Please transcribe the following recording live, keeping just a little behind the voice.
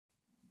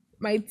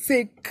my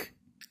take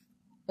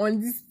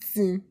on this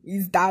thing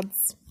is that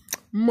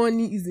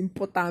money is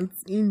important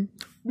in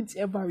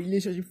whichever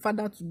relationship,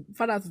 father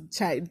to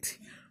child,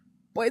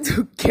 boy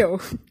to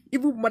girl,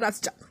 even mother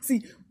to child.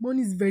 See,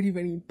 money is very,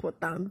 very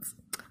important.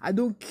 I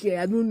don't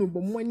care, I don't know,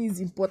 but money is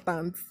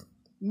important.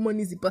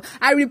 Money is important.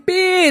 I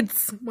repeat,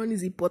 money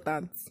is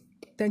important.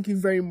 Thank you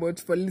very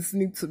much for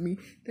listening to me.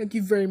 Thank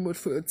you very much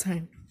for your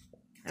time.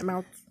 I'm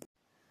out.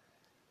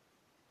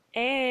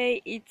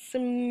 Hey, it's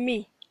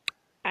me.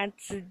 And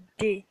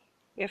today,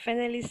 we're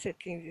finally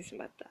settling this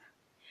matter.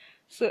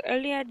 So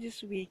earlier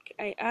this week,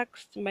 I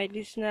asked my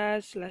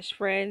listeners slash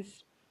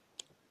friends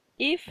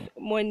if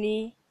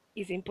money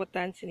is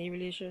important in a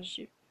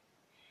relationship.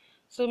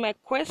 So my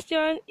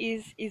question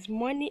is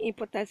money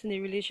important in a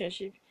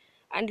relationship?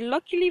 And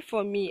luckily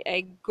for me,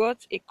 I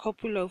got a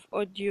couple of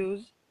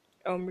audios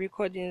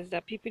recordings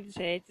that people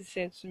decided to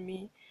send to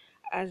me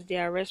as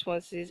their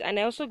responses. And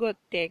I also got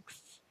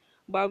texts.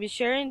 But I'll be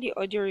sharing the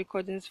audio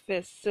recordings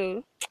first.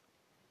 So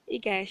you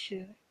guys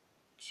should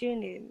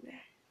tune in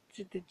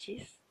to the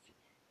gist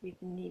with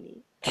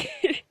Nini.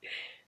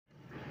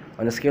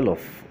 On a scale of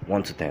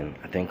 1 to 10,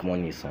 I think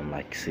money is on,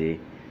 like, say,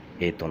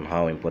 8 on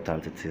how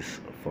important it is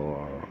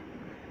for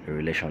a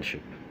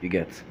relationship. You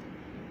get?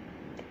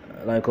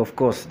 Like, of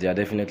course, there are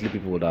definitely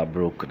people that are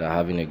broke that are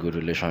having a good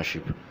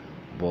relationship,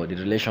 but the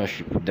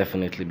relationship would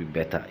definitely be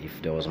better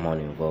if there was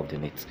money involved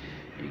in it.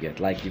 You get?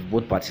 Like, if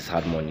both parties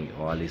had money,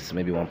 or at least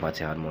maybe one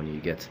party had money,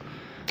 you get?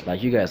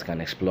 Like, you guys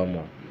can explore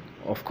more.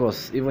 Of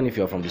course, even if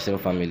you're from the same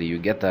family, you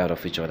get tired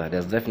of each other.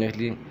 There's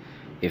definitely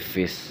a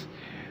phase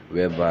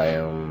whereby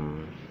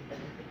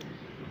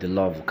the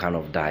love will kind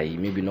of die.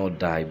 Maybe not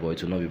die, but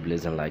it will not be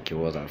blazing like it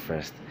was at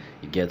first.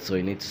 You get? So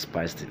you need to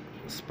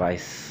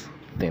spice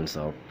things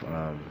up.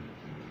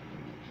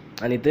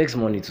 And it takes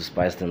money to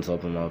spice things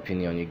up, in my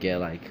opinion. You get,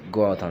 like,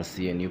 go out and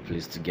see a new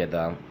place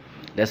together.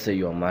 Let's say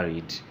you're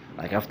married.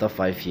 Like, after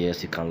 5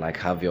 years, you can, like,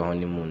 have your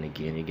honeymoon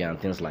again, and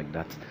things like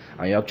that.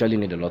 And you actually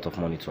need a lot of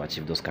money to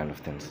achieve those kind of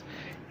things.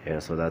 Yeah,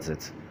 so that's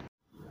it.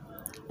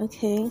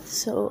 Okay,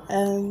 so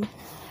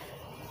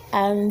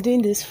I'm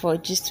doing this for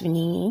just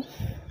Winnie.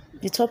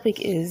 The topic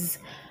is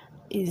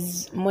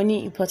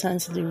money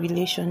important to the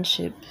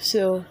relationship?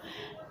 So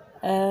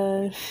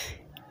uh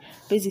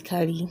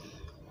basically,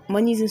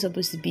 money isn't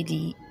supposed to be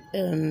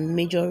the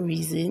major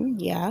reason,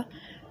 yeah,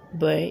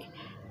 but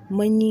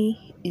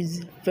money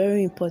is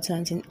very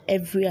important in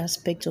every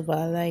aspect of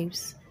our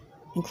lives,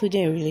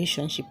 including a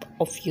relationship,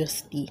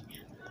 obviously.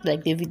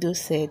 Like Davido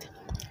said,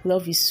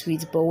 love is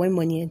sweet, but when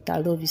money enter,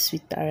 love is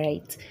sweeter,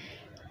 right?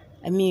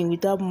 I mean,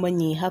 without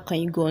money, how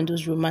can you go on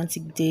those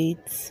romantic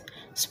dates,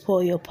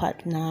 spoil your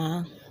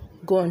partner,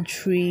 go on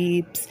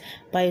trips,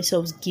 buy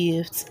yourselves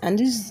gifts, and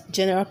this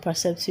general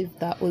perspective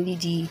that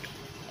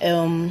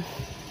um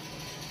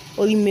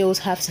only males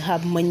have to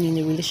have money in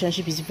a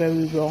relationship is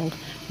very wrong.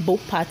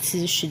 Both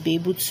parties should be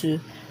able to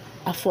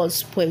afford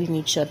spoiling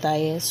each other.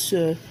 Yeah?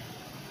 So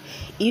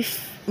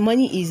if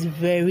money is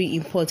very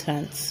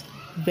important,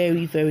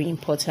 very, very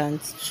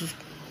important to,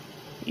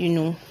 you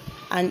know,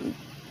 and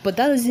but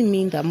that doesn't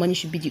mean that money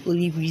should be the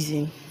only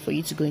reason for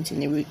you to go into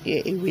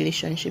a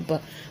relationship.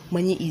 But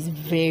money is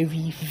very,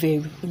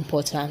 very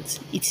important.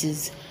 It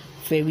is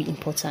very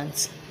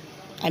important.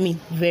 I mean,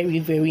 very,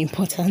 very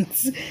important.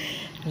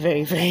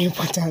 Very, very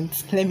important.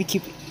 Let me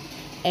keep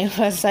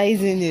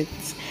emphasizing it.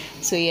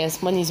 So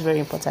yes, money is very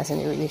important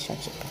in a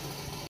relationship.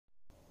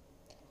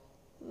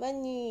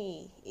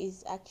 Money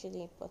is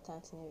actually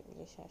important in a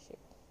relationship.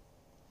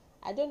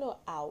 I don't know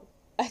how.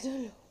 I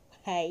don't know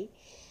why.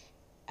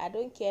 I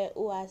don't care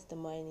who has the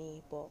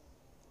money, but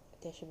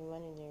there should be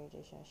money in the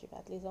relationship.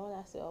 At least someone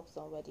has to help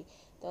somebody.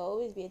 There'll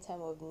always be a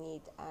time of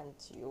need, and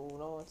you don't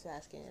want to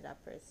ask any other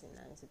person,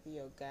 and to be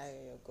your guy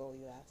or your girl,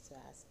 you have to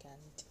ask.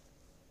 And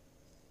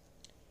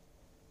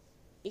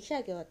you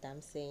should get what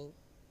I'm saying.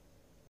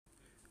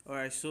 All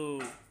right,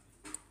 so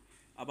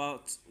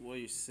about what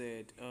you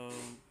said,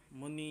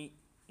 money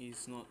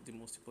is not the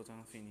most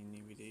important thing in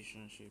a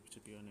relationship, to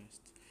be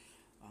honest.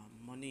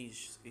 Money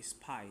is a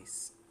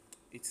spice,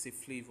 it's a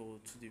flavor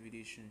to the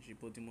relationship,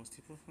 but the most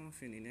important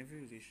thing in every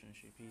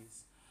relationship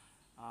is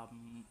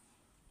um,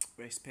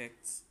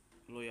 respect,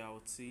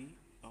 loyalty,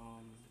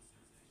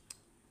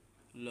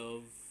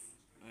 love,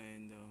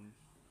 and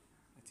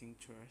I think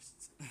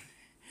trust.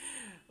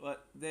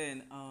 But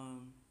then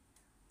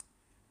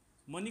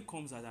money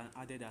comes at an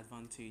added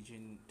advantage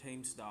in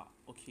terms that,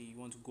 okay, you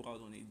want to go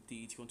out on a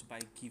date, you want to buy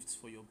gifts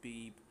for your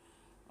babe,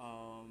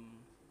 um,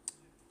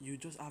 you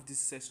just have this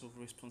sense of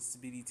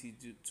responsibility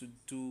to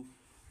do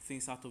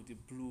things out of the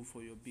blue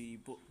for your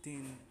babe. But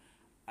then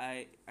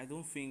I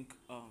don't think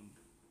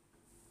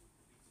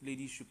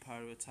ladies should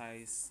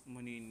prioritize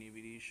money in a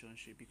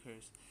relationship,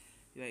 because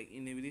like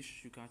in a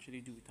relationship you can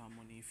actually do without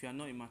money. If you are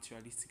not a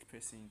materialistic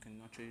person, you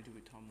can actually do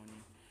without money.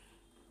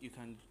 You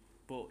can,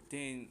 but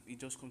then it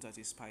just comes at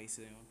a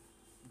spice,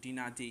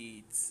 dinner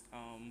dates,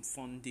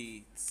 fun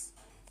dates.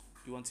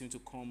 You want him to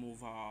come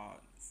over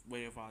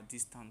wherever,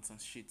 distance and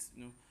shit.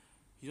 You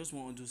just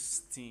want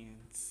those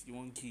things. You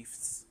want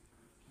gifts,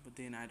 but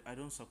then I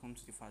don't succumb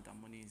to the fact that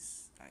money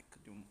is like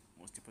the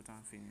most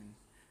important thing in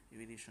a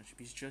relationship.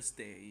 It's just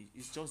there.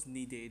 It's just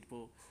needed,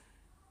 but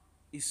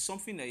it's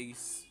something that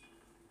is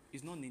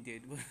not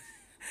needed. But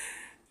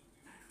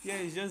yeah,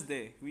 it's just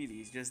there. Really,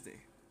 it's just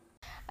there.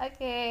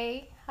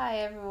 Okay, hi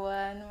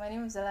everyone. My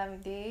name is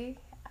Olamide,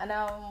 and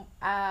I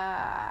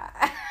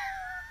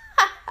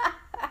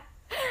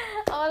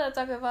want to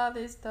talk about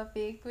this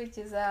topic, which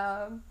is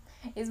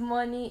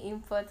money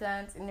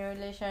important in a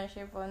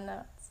relationship or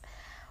not?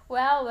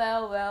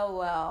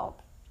 Well.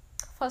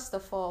 First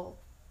of all,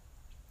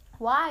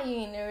 why are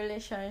you in a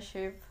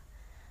relationship?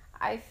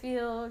 I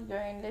feel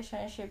you're in a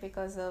relationship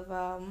because of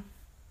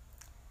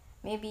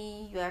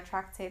maybe you're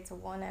attracted to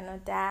one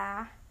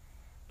another,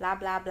 blah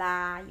blah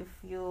blah.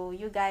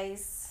 You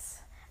guys,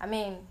 I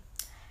mean,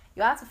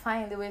 you have to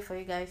find a way for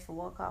you guys to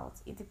work out.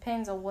 It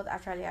depends on what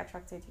actually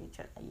attracted you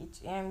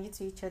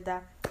to each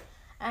other,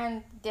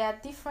 and there are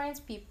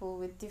different people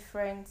with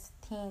different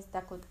things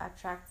that could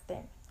attract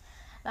them.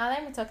 Now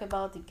let me talk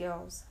about the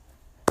girls.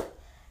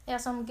 There are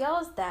some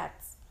girls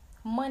that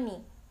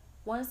money.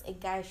 Once a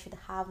guy should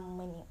have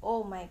money,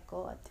 oh my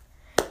god,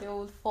 they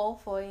would fall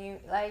for him.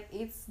 Like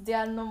it's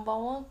their number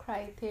one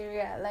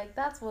criteria. Like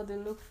that's what they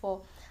look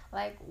for.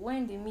 Like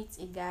when they meet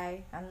a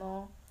guy, I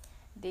know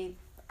they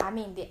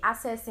they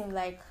assess him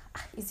like,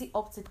 "Ah, is he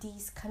up to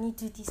this? Can he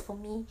do this for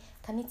me?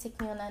 Can he take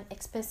me on an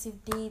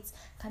expensive date?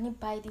 Can he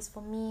buy this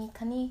for me?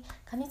 Can he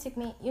take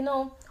me,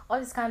 all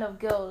these kind of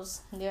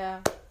girls, they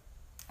are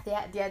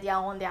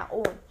on their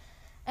own.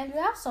 And we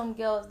have some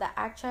girls that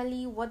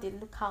actually what they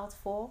look out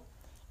for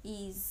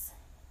is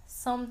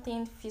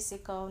something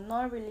physical,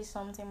 not really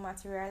something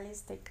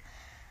materialistic.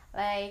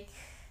 Like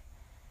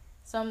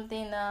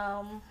something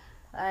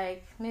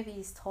like maybe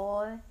he's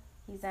tall,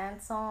 he's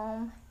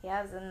handsome, he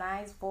has a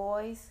nice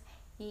voice,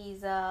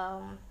 he's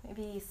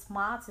maybe he's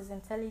smart, he's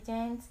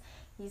intelligent,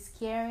 he's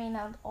caring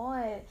and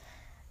all.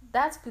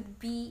 That could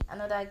be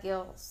another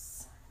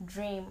girl's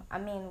dream.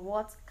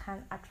 What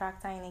can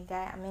attract her in a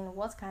guy?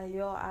 What can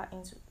lure her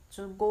into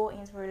to go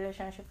into a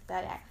relationship with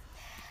that guy?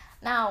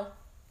 Now,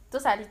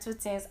 those are the two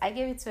things. I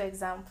gave you two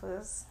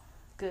examples.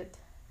 Good.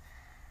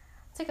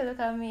 Take a look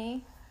at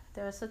me.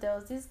 There was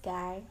this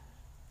guy.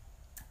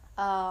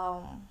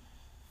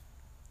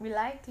 We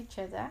liked each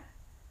other,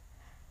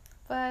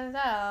 but I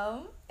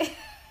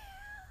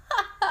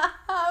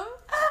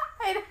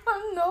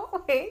don't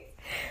know. Wait,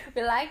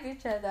 we liked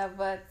each other,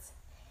 but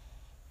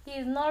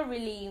he's not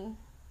really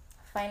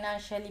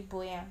financially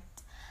buoyant.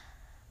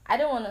 I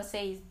don't want to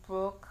say he's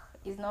broke.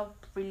 He's not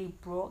really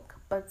broke,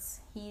 but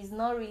he's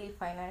not really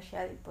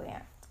financially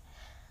buoyant.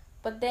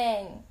 But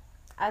then,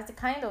 as the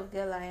kind of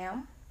girl I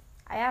am,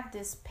 I have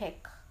this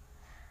spec.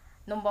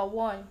 Number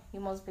one, you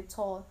must be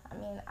tall.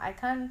 I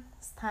can't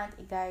stand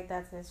a guy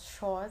that is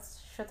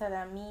shorter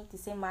than me, the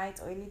same height,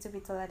 or a little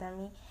bit taller than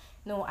me.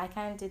 No, I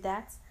can't do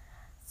that.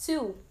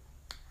 Two,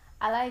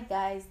 I like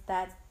guys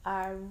that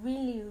are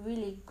really,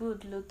 really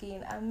good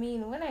looking.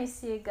 When I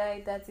see a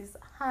guy that is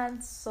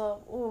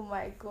handsome, oh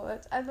my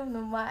god, I don't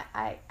know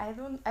I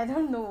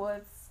don't know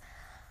what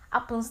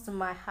happens to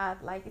my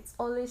heart. Like it's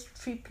always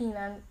tripping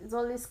and it's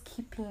always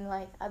keeping,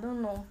 like I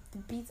don't know, the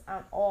beat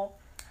and all.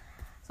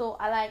 So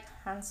I like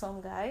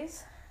handsome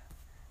guys.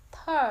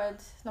 Third,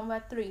 number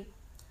three,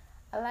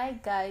 I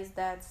like guys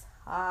that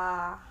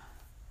are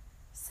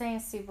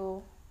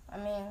sensible.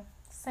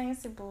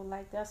 Sensible,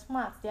 like they're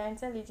smart, they're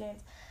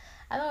intelligent.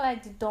 I don't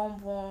like the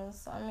dumb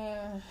ones.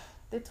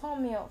 They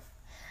turn me off.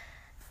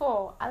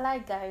 Four, I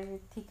like guys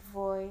with thick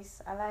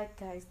voice. I like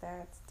guys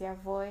that their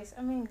voice.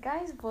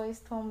 Guys'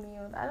 voice turn me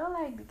on. I don't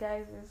like the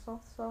guys with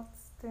soft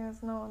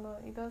things. No,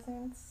 it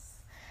doesn't.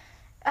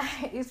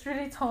 It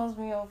really turns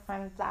me off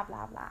and blah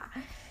blah blah.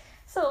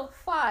 So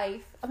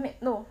five.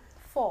 No,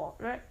 four.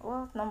 Right?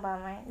 What number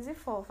am I? Is it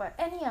 4 or 5?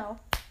 Anyhow.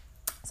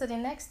 So the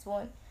next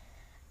one.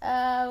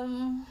 I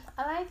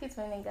like it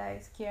when a guy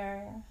is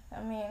caring.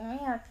 When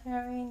you're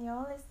caring, you're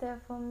always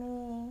there for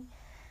me.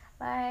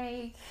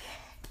 Like,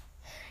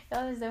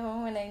 you're always there for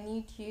me when I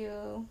need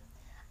you.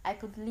 I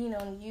could lean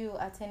on you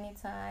at any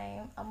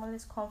time. I'm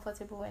always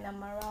comfortable when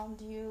I'm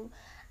around you.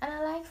 And I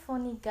like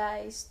funny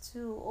guys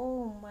too.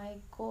 Oh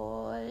my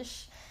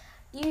gosh.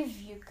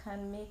 If you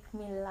can make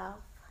me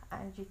laugh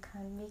and you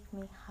can make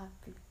me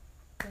happy,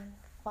 then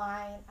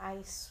fine.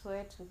 I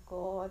swear to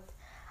God,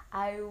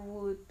 I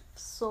would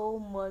so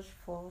much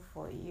fall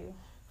for you.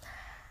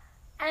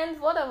 And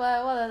what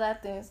other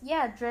things?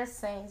 Yeah, dress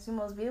sense. You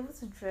must be able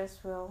to dress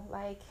well.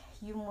 Like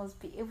you must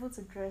be able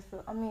to dress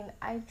well.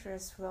 I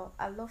dress well.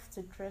 I love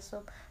to dress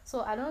up.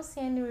 So I don't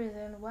see any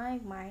reason why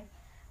my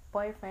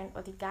boyfriend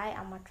or the guy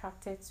I'm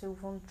attracted to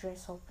won't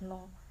dress up.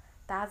 No.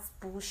 That's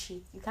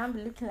bullshit. You can't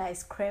be looking like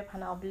scrap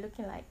and I'll be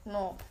looking like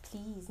no,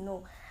 please,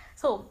 no.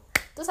 So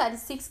those are the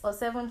 6 or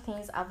 7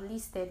 things I've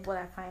listed what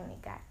I find in a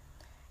guy.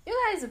 You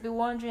guys will be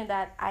wondering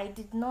that I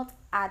did not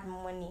add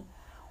money.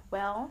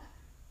 Well,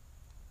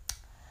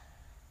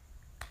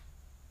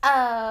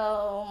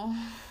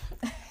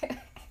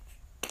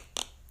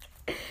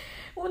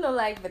 who don't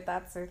like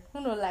better?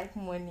 Who don't like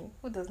money?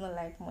 Who does not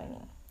like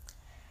money?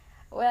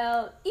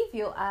 Well, if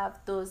you have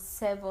those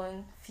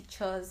 7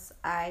 features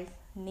I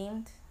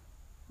named,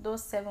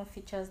 those 7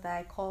 features that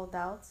I called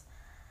out,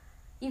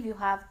 if you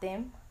have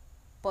them,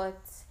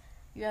 but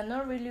you are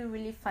not really,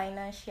 really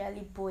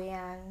financially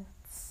buoyant,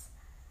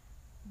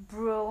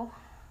 bro,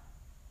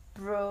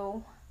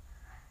 bro,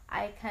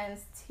 I can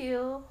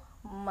still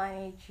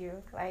manage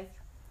you. Like,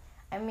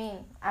 I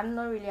mean, I'm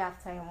not really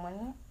after your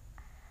money.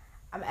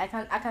 I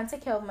can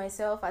take care of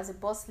myself as a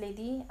boss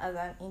lady, as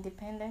an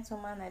independent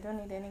woman. I don't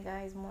need any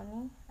guy's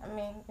money. I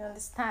mean, you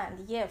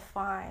understand? Yeah,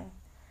 fine.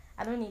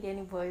 I don't need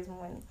any boy's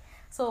money.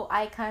 So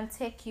I can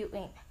take you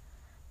in.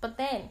 But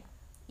then,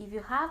 if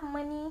you have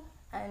money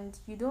and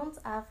you don't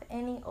have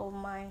any of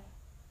my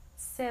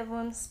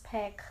 7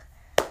 spec,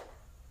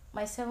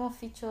 my 7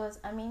 features,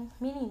 I mean,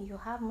 meaning you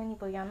have money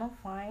but you're not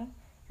fine,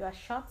 you are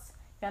short,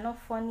 you're not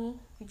funny,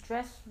 you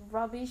dress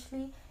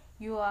rubbishly,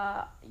 you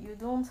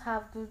don't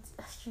have good,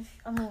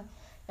 I mean,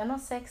 you're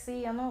not sexy,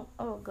 you're not,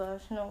 oh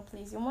gosh, no,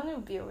 please, your money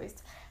will be a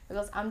waste,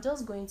 because I'm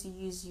just going to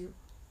use you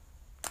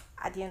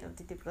at the end of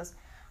the day, because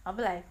I'll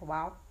be like,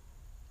 wow,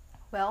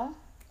 well,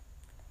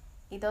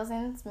 it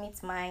doesn't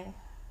meet my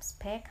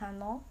spec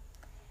and all.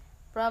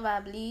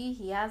 Probably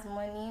he has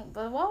money,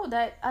 but what would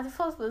I, at the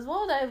first place,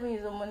 what would I even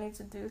use the money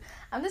to do?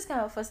 I'm this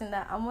kind of person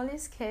that I'm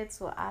always scared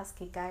to ask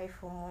a guy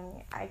for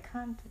money. I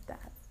can't do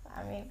that.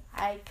 I mean,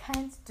 I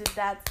can't do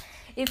that.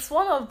 It's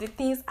one of the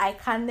things I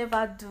can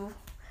never do.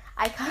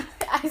 I can't,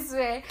 I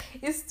swear,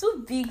 it's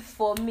too big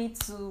for me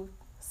to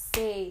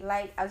say.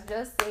 Like, I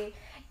just say,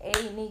 hey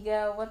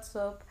nigga, what's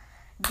up?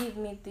 Give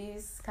me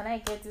this. Can I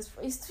get this?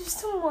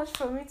 It's too much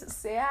for me to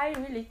say. I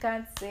really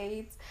can't say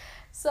it.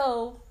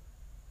 So,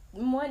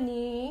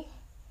 money,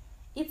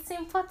 it's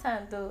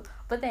important though.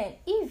 But then,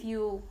 if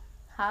you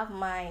have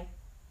my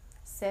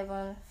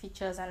 7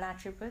 features and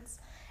attributes,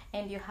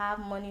 and you have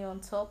money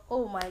on top,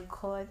 oh my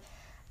god,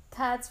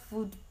 that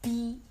would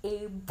be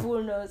a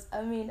bonus.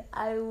 I mean,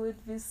 I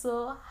would be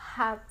so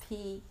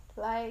happy.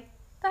 Like,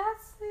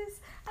 that's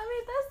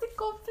the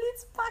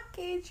complete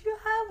package. You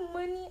have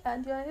money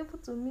and you are able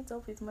to meet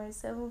up with my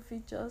 7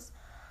 features.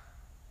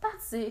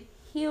 That's a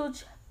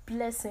huge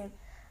blessing.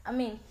 I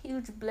mean,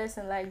 huge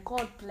blessing. Like,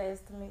 God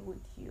blessed me with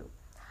you.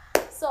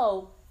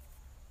 So,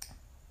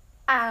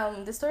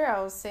 the story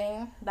I was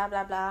saying, blah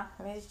blah blah,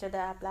 meet each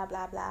other, blah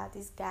blah blah.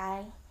 This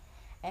guy,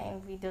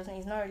 and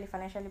he's not really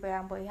financially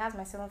buoyant, but he has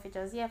my 7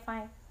 features. Yeah,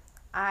 fine.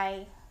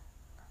 There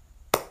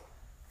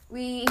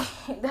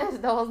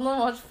was no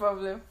much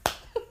problem.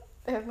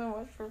 There's no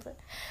much problem.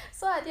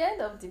 So at the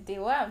end of the day,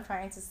 what I'm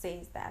trying to say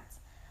is that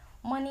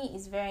money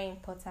is very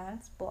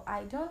important, but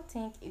I don't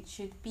think it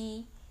should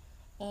be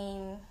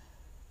in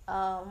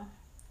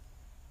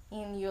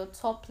your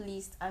top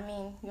list. I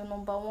mean, your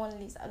number one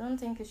list. I don't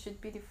think it should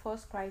be the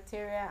first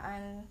criteria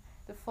and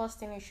the first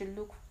thing you should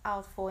look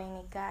out for in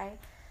a guy,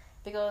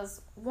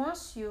 because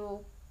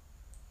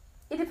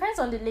it depends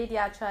on the lady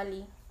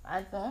actually.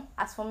 I don't know.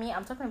 As for me,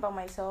 I'm talking about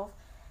myself,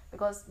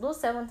 because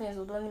those 7 things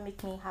would only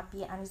make me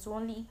happy and it's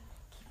only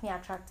keep me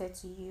attracted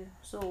to you.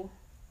 So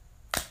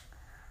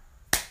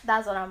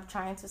that's what I'm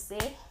trying to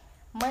say.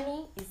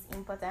 Money is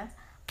important,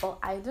 but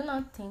I do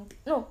not think,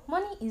 no,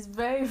 money is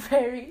very,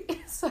 very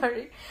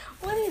sorry,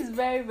 money is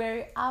very,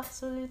 very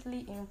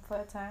absolutely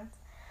important,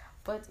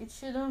 but it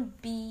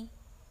shouldn't be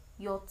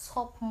your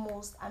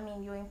topmost, I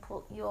mean,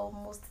 your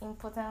most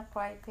important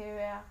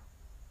criteria.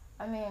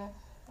 I mean,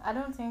 I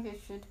don't think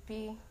it should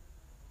be,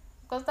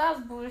 because that's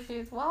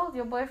bullshit. Why would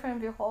your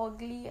boyfriend be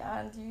ugly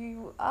and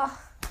you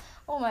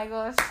oh my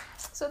gosh.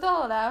 So that's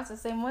all I have to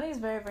say. Money is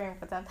very, very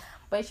important,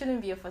 but it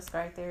shouldn't be your first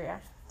criteria.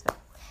 So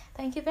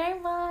thank you very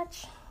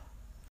much.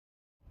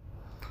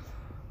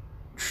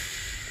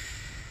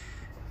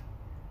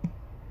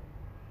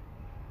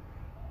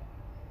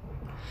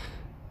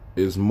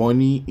 Is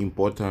money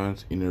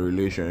important in a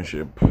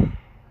relationship?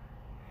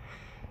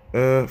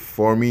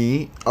 For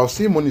me, I'll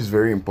say money is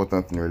very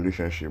important in a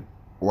relationship.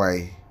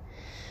 Why?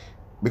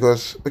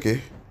 Because,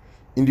 okay,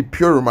 in the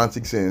pure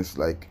romantic sense,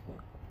 like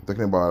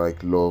talking about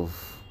like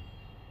love,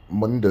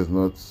 money does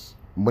not,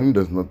 money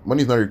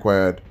is not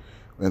required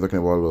when you're talking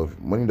about love.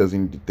 Money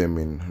doesn't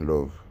determine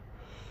love.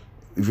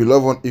 If you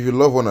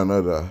love one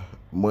another,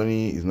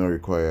 money is not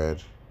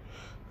required.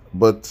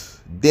 But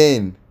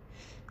then,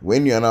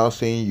 when you are now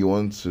saying you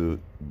want to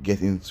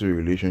get into a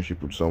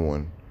relationship with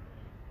someone,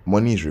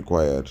 money is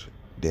required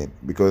then,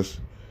 because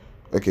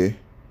okay,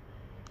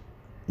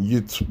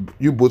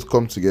 you both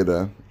come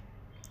together,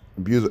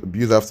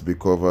 bills have to be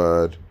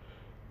covered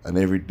and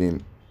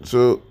everything.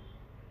 So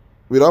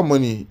without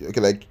money,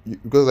 okay, like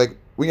because like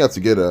when you're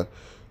together,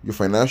 your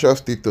financial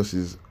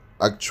statuses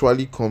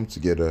actually come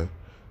together.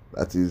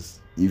 That is,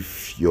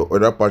 if your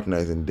other partner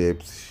is in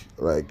debt,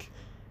 like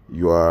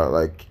you are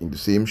like in the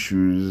same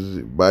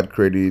shoes, bad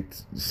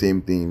credit, the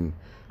same thing,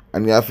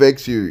 and it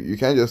affects you. You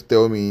can't just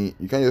tell me,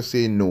 you can't just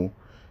say no,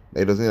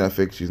 that it doesn't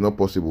affect you. It's not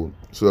possible.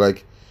 So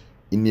like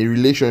in a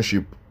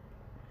relationship,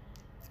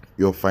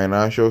 your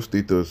financial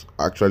status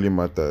actually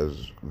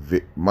matters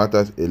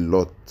a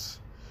lot,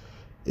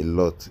 a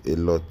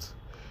lot.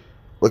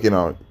 Okay,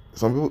 now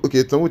Some people,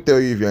 okay, some will tell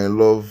you if you're in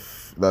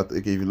love that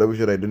okay, if you love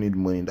each other, you don't need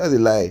money. That's a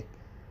lie.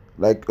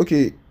 Like,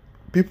 okay,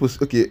 people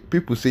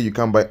say you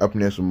can't buy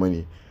happiness with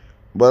money,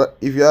 but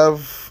if you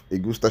have a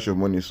good stash of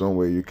money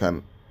somewhere, you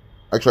can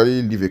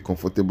actually live a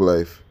comfortable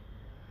life.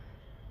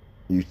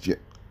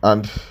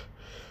 And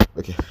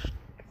okay,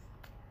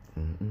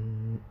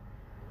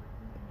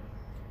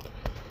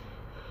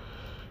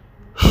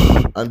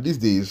 and these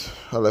days,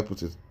 how do I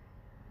put it?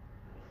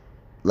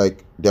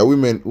 Like, there are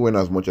women who earn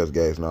as much as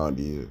guys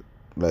nowadays.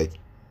 Like,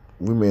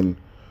 women,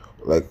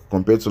 like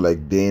compared to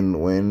like then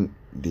when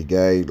the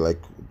guy like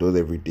does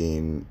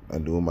everything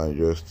and the woman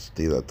just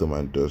stays at home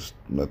and does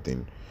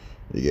nothing.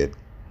 You get.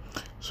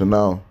 So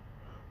now,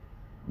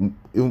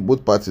 even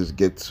both parties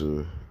get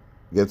to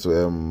what's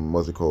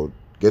it called,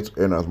 get to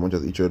earn as much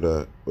as each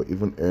other or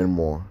even earn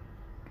more.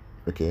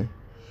 Okay.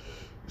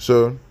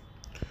 So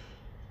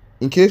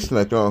in case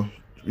like now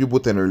you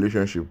both in a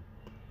relationship,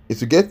 is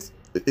to get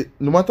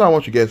no matter how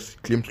much you guys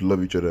claim to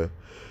love each other,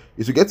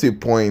 is to get to a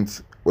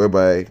point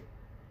whereby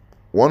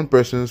one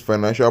person's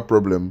financial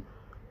problem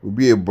will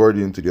be a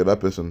burden to the other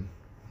person.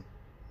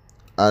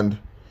 And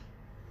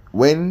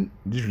when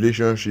this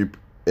relationship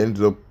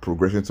ends up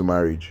progressing to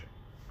marriage,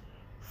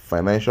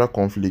 financial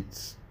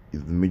conflicts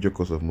is the major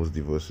cause of most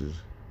divorces.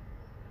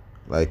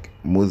 Like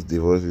most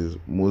divorces,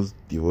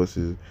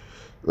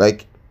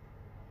 like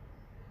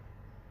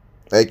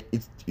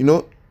it's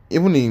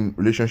even in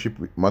relationship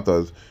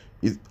matters,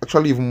 it's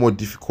actually even more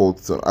difficult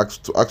to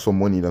ask for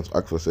money than to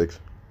ask for sex.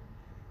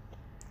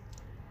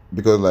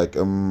 Because like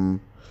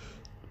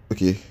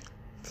okay,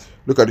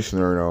 look at this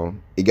scenario now.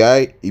 A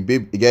guy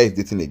is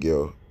dating a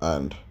girl,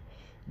 and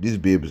this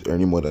babe is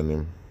earning more than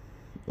him.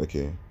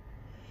 Okay,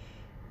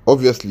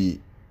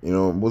 obviously,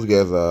 most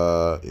guys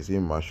are is it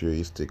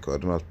materialistic, or I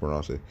don't know how to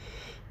pronounce it.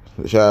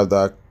 They should have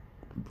that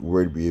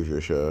weird behavior,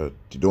 sure.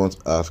 They don't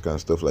ask and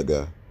stuff like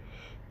that.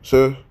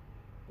 So,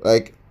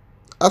 like,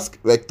 ask,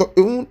 like,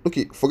 even,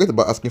 okay, forget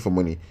about asking for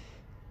money.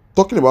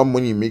 Talking about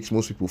money makes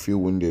most people feel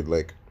wounded.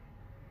 Like,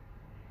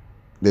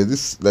 there's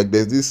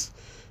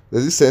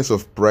this sense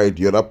of pride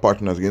the other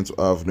partner is going to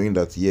have, knowing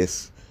that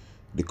yes,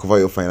 they cover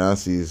your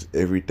finances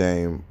every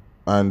time.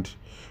 And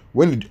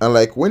when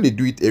they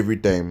do it every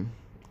time,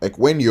 like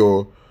when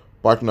your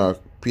partner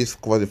pays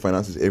cover the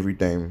finances every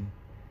time,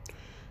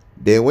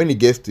 then when it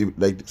gets to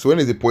like, so when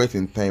there's a point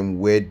in time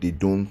where they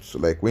don't, so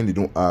like when they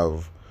don't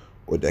have,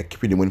 or they're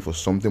keeping the money for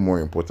something more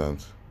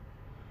important,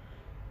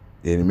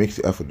 then it makes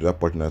it hard for that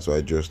partner to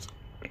adjust.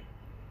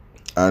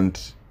 And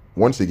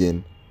once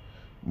again,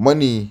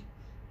 money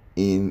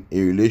in a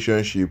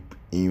relationship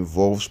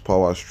involves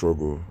power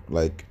struggle.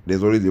 Like,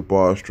 there's always a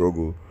power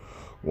struggle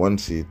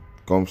once it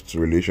comes to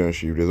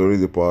relationship. There's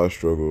always a power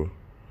struggle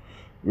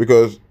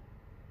because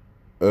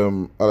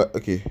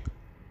okay,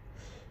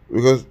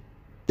 because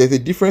there's a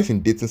difference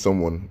in dating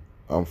someone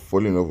and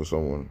falling in love with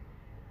someone.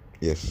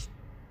 Yes,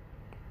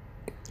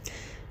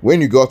 when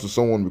you go out to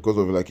someone because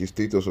of like his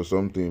status or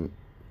something,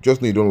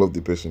 just know you don't love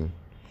the person.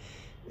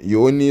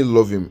 You only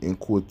love him in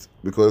quote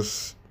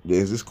because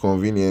there's this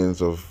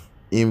convenience of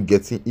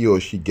he or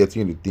she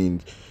getting the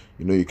things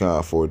you can't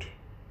afford.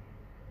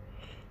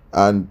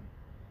 And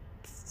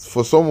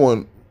for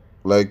someone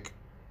like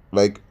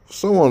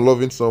someone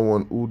loving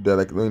someone who they're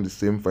like not in the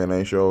same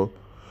financial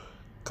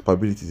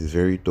capabilities is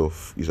very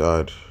tough. It's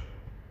hard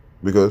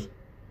because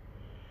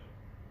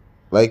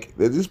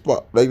there's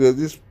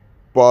this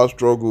power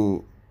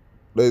struggle.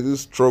 There's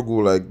this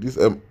struggle like these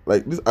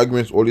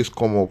arguments always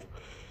come up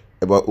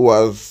about who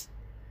has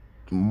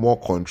more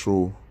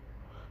control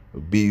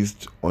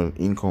based on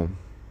income.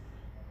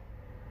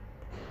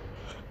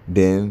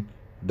 Then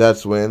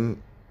that's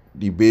when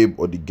the babe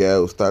or the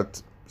girl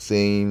start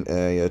saying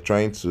you're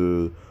trying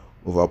to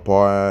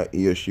overpower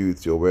he or she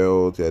with your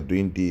wealth, you're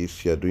doing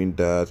this, you're doing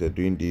that, you're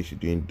doing this, you're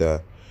doing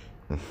that.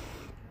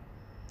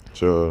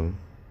 So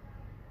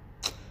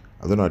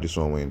I don't know how this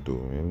one went to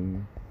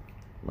in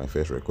my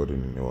first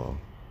recording in a while.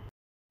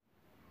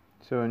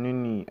 So,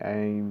 Nini,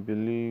 I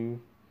believe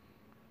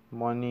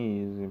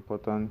money is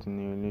important in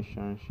a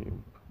relationship,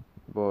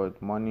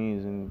 but money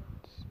isn't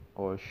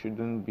or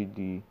shouldn't be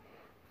the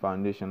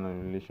foundation of a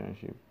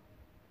relationship.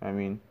 I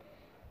mean,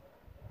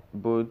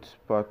 both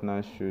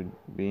partners should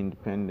be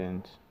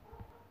independent.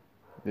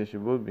 They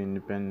should both be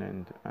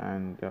independent,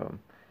 and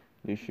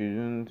they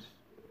shouldn't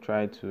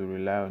try to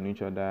rely on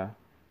each other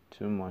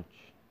too much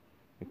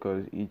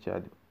because each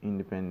are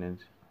independent.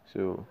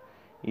 So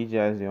each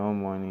has their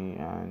own money,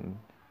 and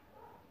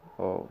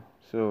oh,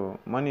 so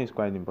money is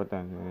quite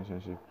important in a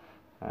relationship.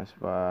 As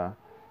far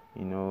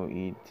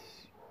it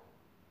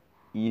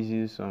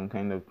eases some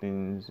kind of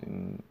things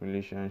in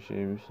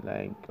relationships,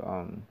 like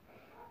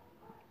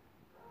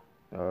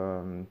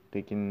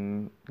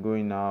taking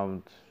going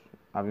out,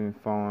 having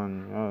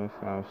fun, all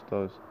that kind of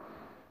stuff.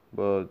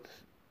 But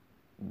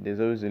there's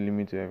always a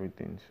limit to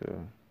everything.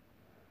 So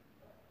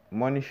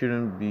money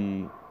shouldn't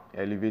be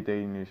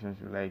elevated in a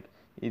relationship. Like,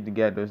 if the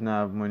guy does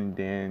not have money,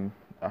 then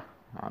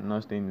I'm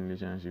not staying in a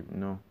relationship.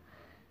 No,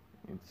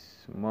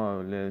 it's more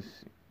or less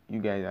you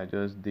guys are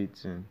just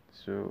dating.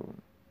 So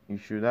You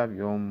should have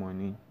your own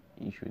money.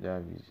 He should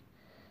have his.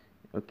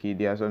 Okay,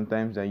 there are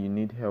sometimes that you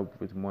need help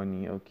with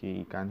money. Okay,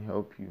 he can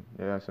help you.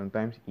 There are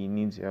sometimes he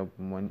needs help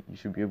with money. You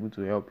should be able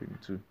to help him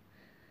too.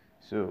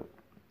 So,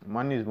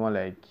 money is more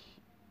like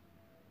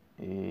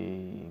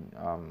a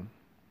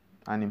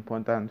an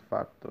important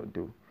factor,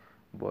 though,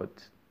 but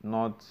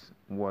not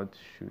what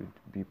should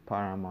be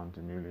paramount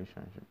in a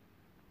relationship.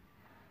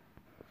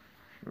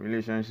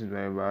 Relationships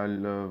are about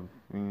love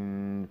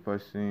in the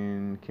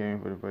person, caring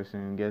for the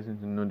person, getting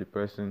to know the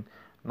person,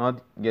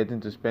 not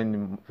getting to spend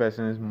the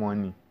person's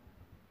money.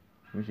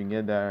 We should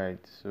get that right.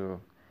 So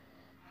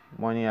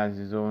money has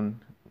its own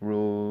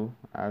role,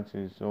 has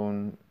its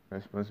own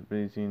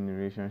responsibility in the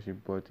relationship,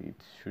 but it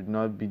should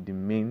not be the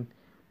main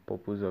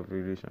purpose of a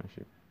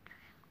relationship.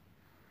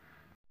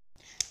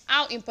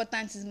 How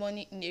important is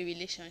money in a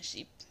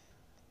relationship?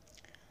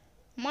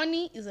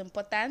 Money is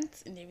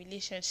important in a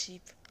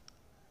relationship,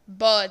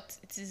 but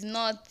it is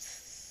not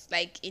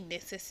like a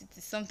necessity,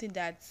 something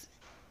that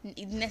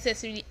it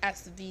necessarily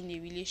has to be in a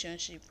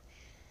relationship.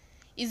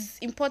 It's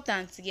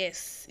important,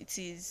 yes, it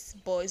is,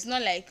 but it's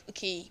not like,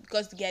 okay,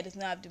 because the guy does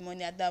not have the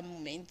money at that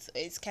moment,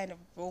 or it's kind of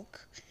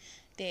broke,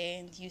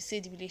 then you say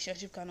the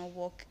relationship cannot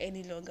work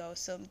any longer or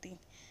something.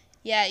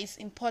 Yeah, it's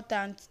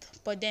important,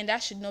 but then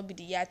that should not be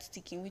the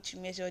yardstick in which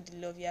you measure the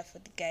love you have for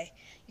the guy.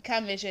 You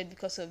can't measure it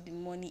because of the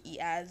money he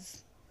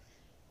has.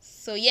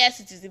 So yes,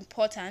 it is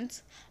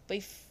important, but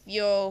if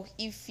you're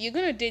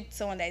gonna date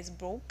someone that is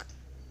broke,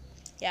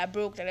 yeah,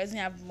 broke, that doesn't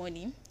have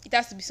money, it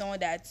has to be someone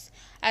that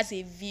has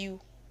a view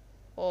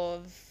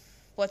of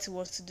what he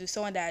wants to do,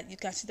 someone that you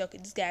can see that, okay,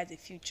 this guy has a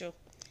future.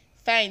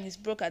 Fine, he's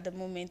broke at the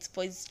moment,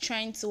 but he's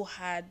trying so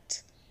hard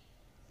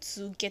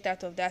to get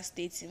out of that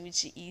state in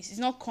which he is. He's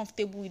not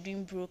comfortable with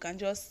being broke and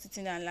just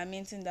sitting there and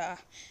lamenting that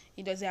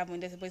he doesn't have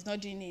money, but he's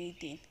not doing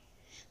anything.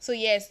 So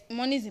yes,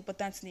 money is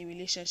important in a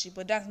relationship,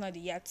 but that's not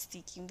the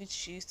yardstick in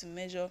which you use to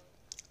measure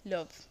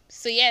love.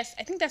 So yes,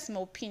 I think that's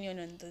my opinion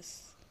on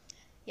this.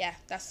 Yeah,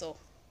 that's all.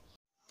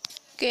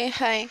 Okay,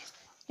 hi.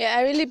 Yeah,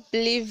 I really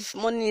believe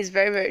money is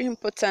very, very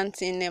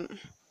important in a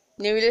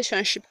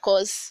relationship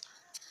because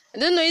I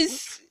don't know,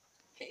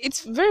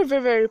 it's very,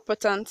 very, very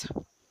important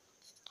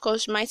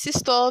because you might see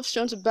stuff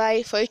you want to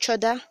buy for each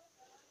other.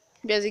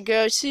 Maybe as a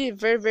girl, you see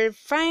very, very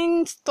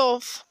fine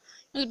stuff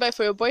you want to buy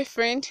for your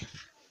boyfriend,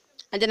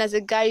 and then as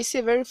a guy, you see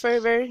a very, very,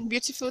 very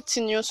beautiful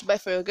thing you want to buy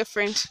for your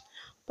girlfriend.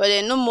 But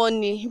then no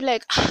money. You be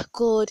like, ah,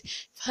 God,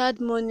 if I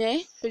had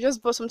money, I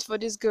just bought something for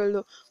this girl,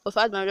 or if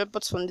I had money, I just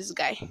bought from this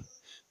guy.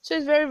 So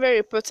it's very, very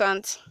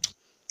important.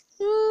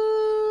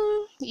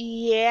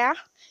 Yeah.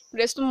 If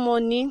there's no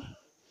money,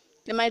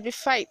 there might be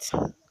fight.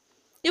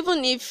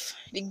 Even if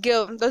the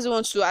girl doesn't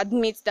want to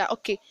admit that,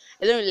 okay,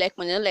 I don't really like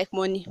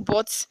money,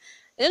 but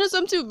you know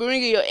something will be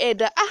ringing in your head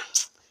that,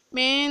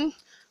 man,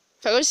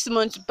 if I just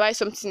want to buy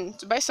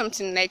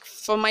something like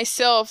for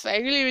myself, I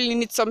really, really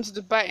need something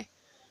to buy.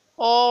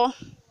 Or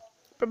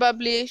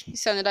probably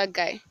it's another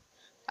guy.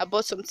 I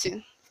bought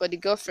something for the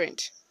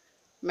girlfriend.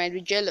 Might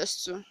be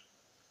jealous too.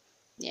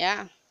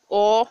 Yeah.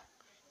 Or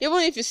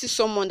even if you see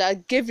someone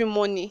that gave you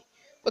money,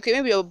 okay,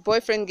 maybe your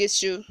boyfriend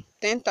gives you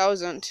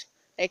 10,000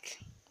 like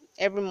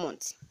every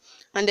month,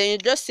 and then you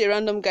just see a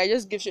random guy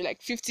just gives you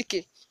like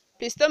 50K.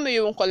 Please tell me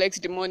you won't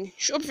collect the money.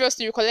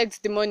 Obviously, you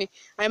collect the money.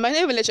 I might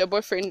not even let your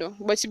boyfriend know,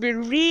 but it'll be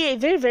rare,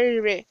 very, very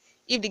rare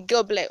if the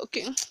girl be like,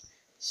 okay,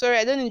 sorry,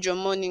 I don't need your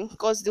money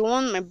because the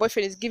one my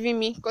boyfriend is giving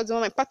me, because the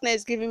one my partner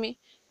is giving me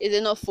is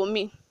enough for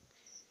me.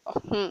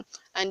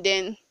 And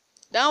then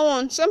that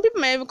one, some people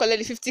might even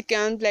collect the 50K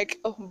and be like,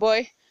 oh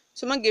boy,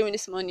 someone gave me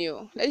this money,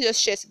 oh, let's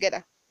just share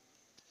together.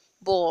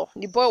 But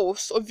the boy will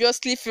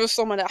obviously feel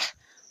someone that,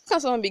 how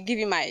can someone be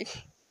giving my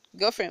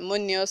girlfriend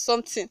money or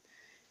something?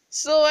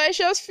 So I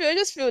just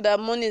feel that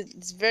money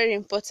is very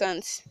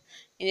important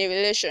in a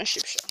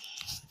relationship. Sha.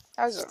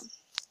 That's all.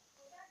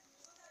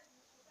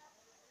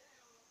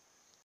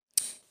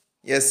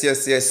 Yes,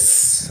 yes,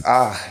 yes.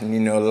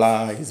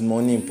 Ninola, is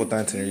money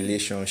important in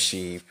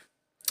relationship?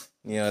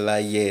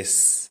 Ninola,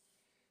 yes,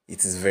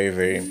 it is very,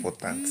 very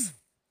important.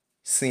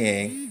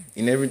 See,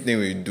 in everything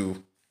we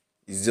do,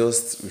 it's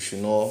just we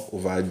should not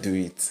overdo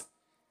it.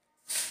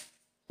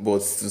 But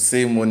to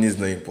say money is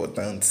not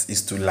important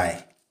is to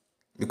lie.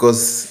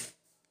 Because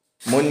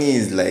money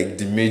is like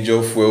the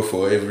major fuel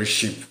for every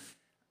ship.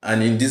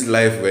 And in this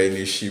life, we're in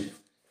a ship.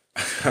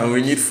 And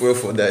we need fuel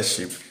for that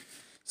ship.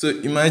 So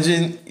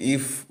imagine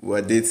if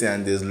we're dating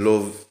and there's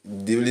love.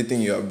 The only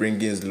thing you are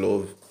bringing is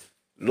love.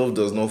 Love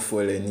does not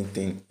fuel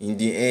anything. In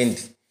the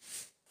end,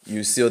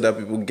 you see other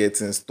people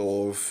getting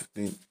stuff.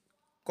 The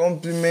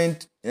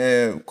compliments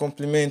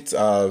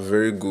are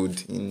very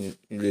good in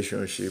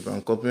relationship,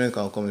 and compliment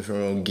can come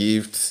from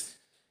gifts,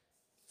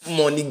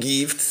 money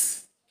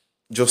gifts,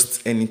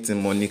 just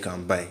anything money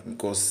can buy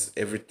because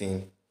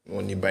everything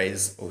money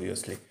buys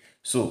obviously.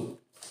 So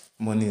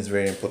money is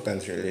very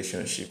important in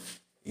relationship.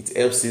 It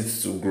helps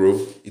it to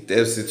grow, it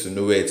helps it to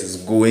know where it is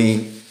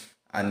going,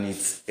 and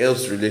it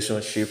helps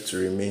relationship to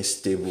remain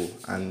stable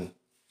and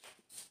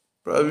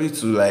probably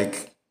to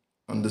like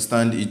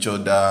understand each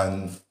other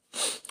and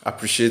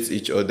appreciate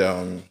each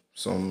other.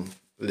 some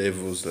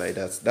levels like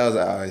that. That's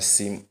how I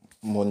see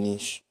money,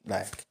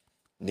 like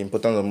the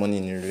importance of money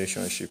in a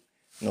relationship.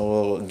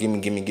 No, give me,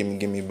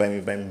 buy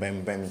me, buy me, buy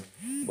me, buy me.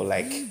 But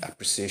like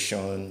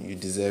appreciation, you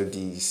deserve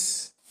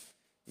this.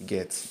 You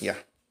get, yeah.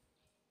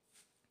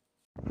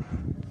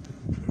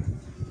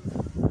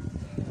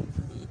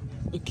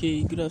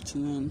 Okay, good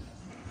afternoon.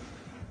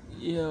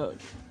 Yeah,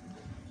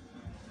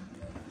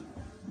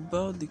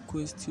 about the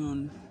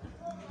question,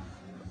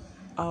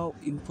 how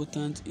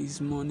important is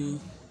money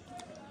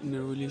in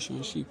a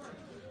relationship?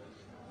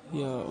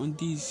 Yeah, on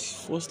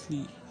this,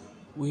 firstly,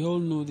 we all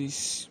know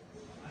this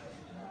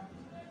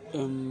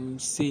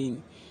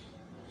saying.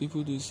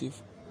 People do say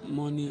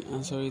money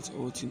answers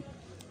all things.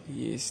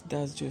 Yes,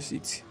 that's just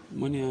it.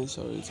 Money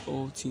answers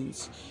all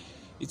things.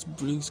 It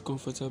brings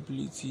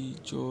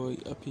comfortability, joy,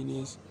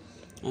 happiness,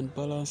 and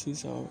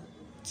balances our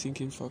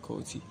thinking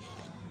faculty.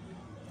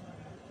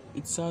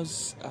 It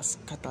serves as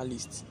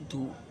catalyst,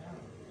 though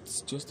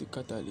it's just a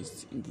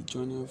catalyst in the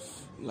journey of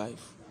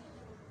life.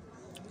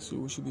 So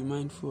we should be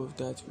mindful of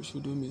that. We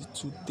shouldn't be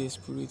too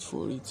desperate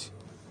for it.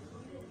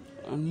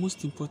 And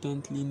most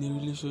importantly, in a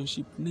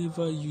relationship,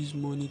 never use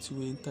money to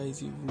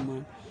entice a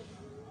woman.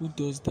 Who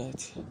does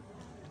that?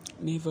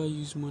 Never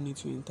use money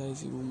to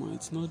entice a woman.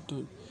 It's not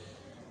done.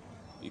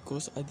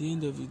 Because at the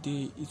end of the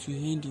day, it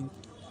will end in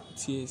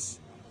tears.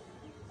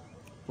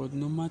 But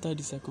no matter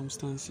the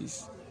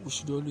circumstances, we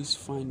should always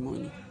find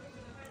money,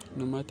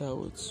 no matter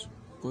what.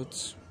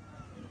 But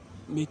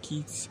make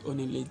it on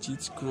a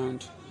legit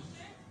ground,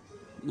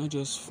 not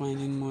just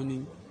finding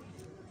money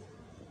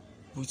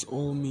with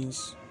all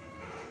means,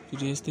 to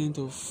the extent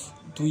of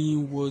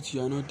doing what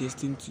you are not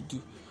destined to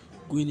do,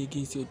 going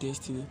against your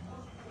destiny.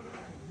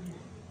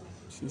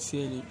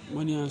 Sincerely,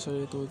 money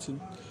answers everything.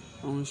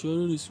 And we should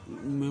always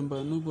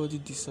remember nobody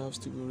deserves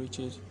to be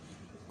wretched,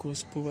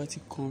 because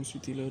poverty comes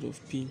with a lot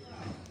of pain.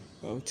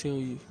 I'll tell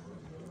you,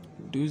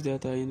 those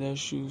that are in that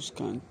shoes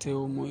can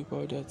tell more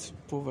about that.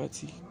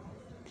 Poverty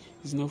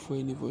is not for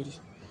anybody.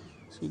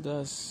 So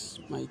that's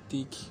my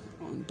take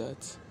on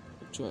that,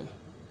 actually.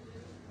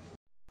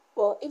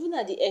 Well, even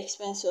at the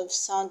expense of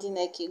sounding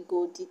like a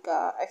gold digger,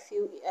 I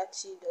feel it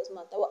actually does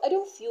matter. Well, I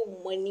don't feel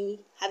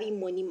having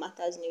money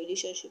matters in a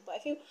relationship, but I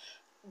feel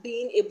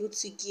being able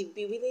to give,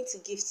 be willing to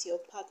give to your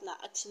partner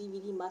actually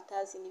really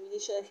matters in a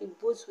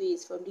relationship, both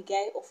ways, from the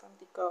guy or from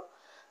the girl.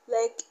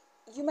 Like,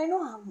 you might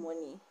not have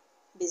money,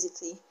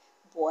 basically,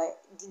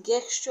 but the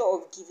gesture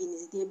of giving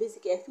is there.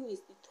 Basically, I feel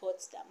it's the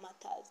thoughts that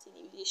matters in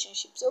a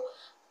relationship. So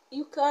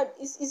you can,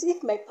 it's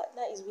if my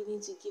partner is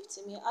willing to give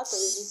to me out of the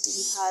little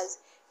he has,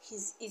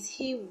 is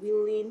he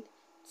willing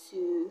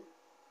to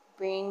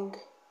bring,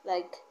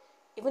 like,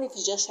 even if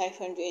it's just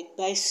 500,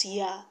 buy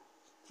suya,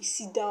 we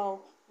sit down,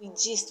 we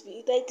gist,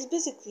 like, it's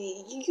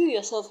basically you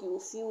yourself, you will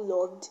feel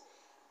loved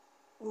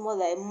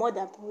more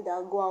than people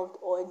that go out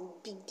on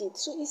big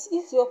dates. So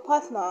is your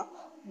partner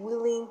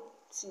willing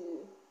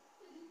to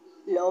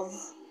love,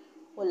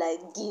 or like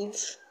give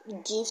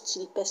to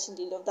the person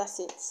they love? That's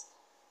it.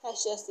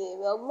 That's just it.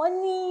 Well,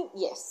 money,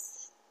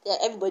 yes, yeah,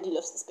 everybody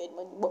loves to spend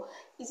money, but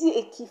is it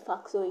a key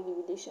factor in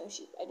the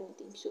relationship? I don't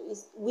think so.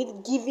 It's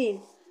with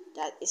giving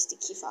that is the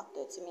key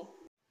factor to me.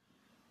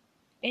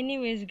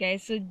 Anyways,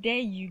 guys, so there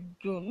you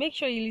go. Make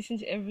sure you listen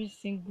to every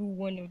single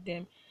one of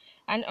them.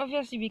 And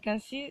obviously we can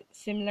see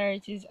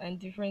similarities and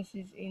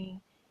differences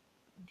in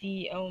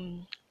the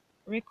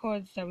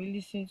records that we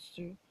listened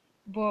to.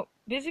 But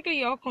basically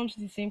you all come to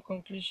the same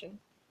conclusion.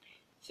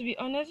 To be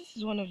honest, this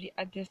is one of the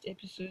hardest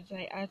episodes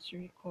I had to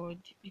record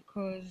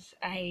because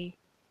I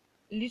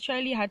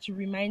literally had to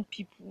remind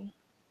people.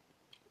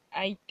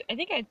 I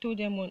think I told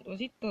them on, was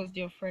it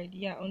Thursday or Friday?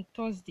 Yeah, on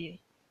Thursday,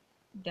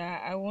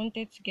 that I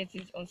wanted to get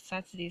it on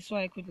Saturday so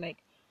I could like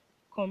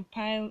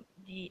compile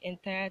the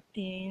entire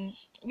thing,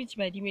 which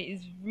by the way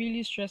is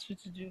really stressful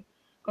to do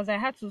because I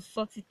had to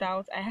sort it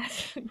out. I had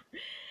to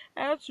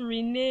I had to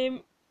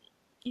rename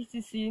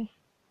etc.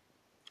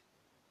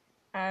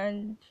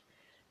 And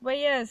but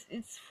yes,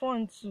 it's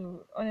fun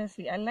too.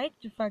 Honestly, I like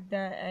the fact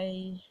that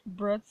I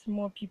brought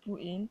more people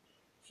in.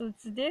 So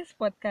today's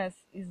podcast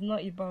is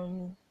not about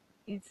me.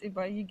 It's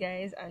about you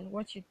guys and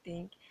what you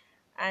think.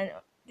 And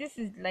this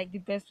is like the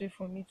best way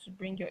for me to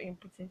bring your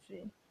input into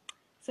it.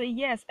 So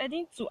yes,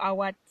 adding to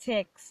our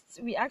text,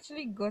 we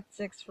actually got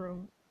text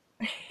from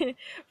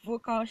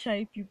vocal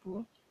shy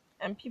people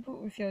and people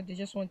who felt they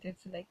just wanted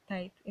to like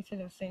type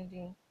instead of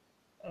sending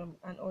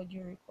an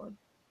audio record.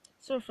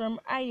 So from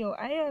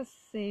Ayo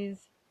says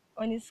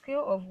on a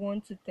scale of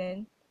 1 to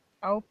 10,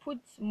 I'll put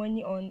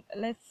money on,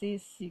 let's say,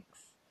 6.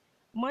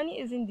 Money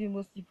isn't the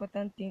most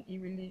important thing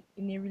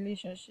in a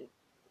relationship,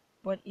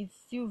 but it's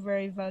still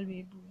very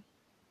valuable.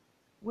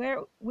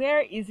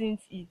 Where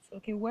isn't it?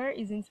 Okay, where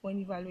isn't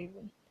money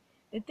valuable?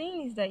 The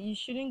thing is that you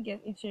shouldn't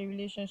get into a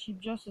relationship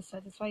just to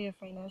satisfy your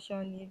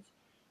financial needs,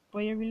 but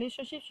your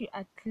relationship should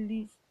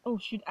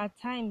should at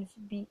times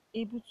be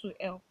able to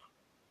help.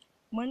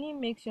 Money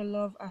makes your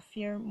love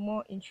affair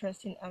more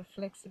interesting and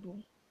flexible.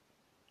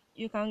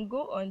 You can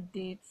go on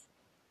dates,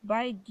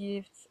 buy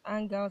gifts,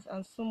 hang out,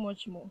 and so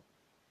much more.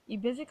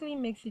 It basically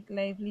makes it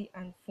lively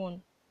and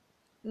fun.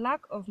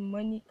 Lack of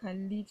money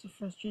can lead to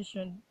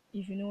frustration,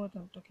 if you know what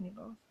I'm talking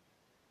about.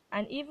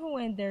 And even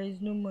when there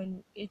is no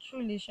money, a true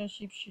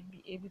relationship should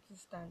be able to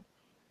stand.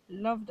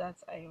 Love that,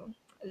 Ion.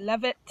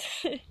 Love it.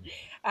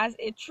 As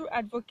a true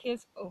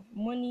advocate of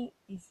money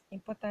is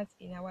important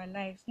in our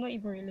lives, not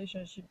even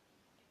relationship.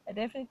 I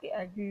definitely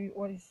agree with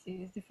what he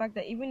says. The fact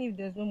that even if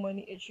there's no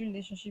money, a true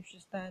relationship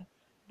should stand.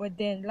 But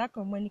then lack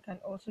of money can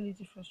also lead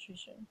to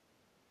frustration.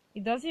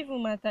 It doesn't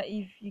even matter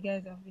if you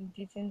guys have been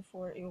dating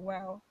for a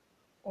while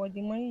or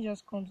the money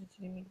just comes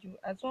into the middle.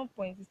 At one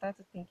point you start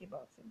to think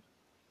about it.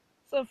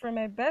 So for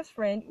my best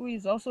friend who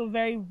is also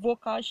very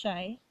vocal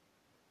shy,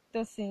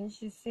 Tosin,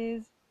 she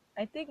says,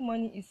 I think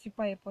money is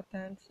super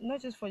important,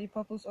 not just for the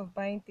purpose of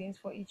buying things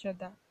for each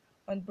other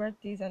on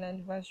birthdays and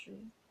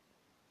anniversaries,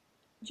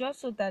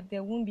 just so that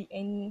there won't be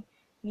any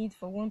need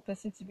for one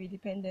person to be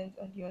dependent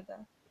on the other.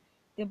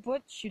 They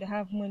both should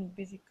have money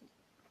basically.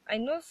 I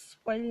know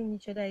spoiling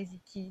each other is the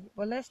key,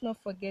 but let's not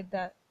forget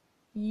that,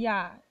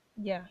 yeah,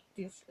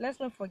 this. Let's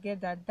not forget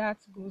that that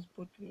goes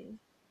both ways.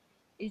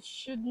 It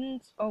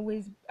shouldn't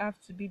always have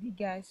to be the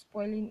guy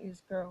spoiling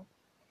his girl.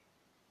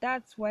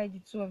 That's why the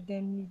two of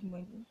them need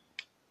money.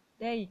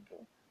 There you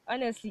go.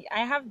 Honestly, I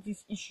have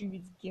this issue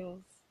with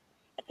girls.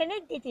 I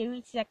cannot date a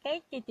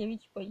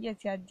rich boy,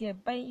 yet you are there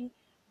buying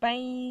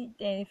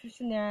the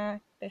 15 naira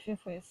perfume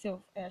for yourself,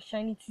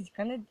 shiny teeth.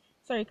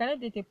 You cannot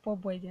date a poor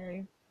boy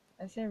there.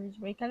 I said rich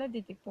boy, you cannot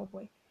date a poor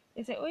boy.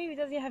 They say, oh, if he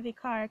doesn't have a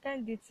car, I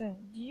can't date him.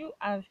 Do you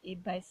have a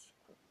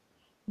bicycle?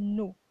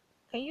 No.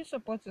 Can you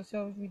support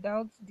yourself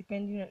without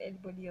depending on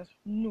anybody else?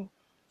 No.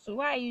 So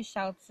why are you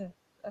shouting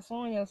that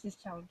someone else's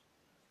child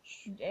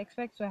should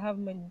expect to have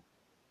money?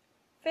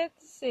 Faith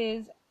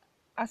says,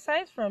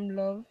 aside from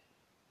love,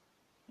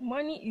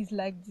 money is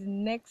like the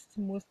next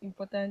most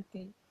important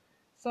thing.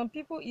 Some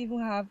people even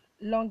have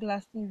long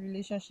lasting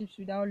relationships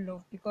without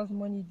love because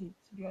money did,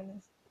 to be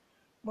honest.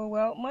 But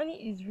well,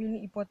 money is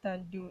really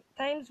important though.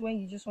 Times when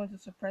you just want to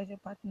surprise your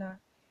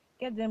partner,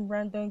 get them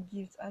random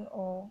gifts and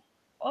all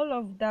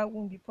of that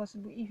won't be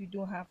possible if you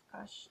don't have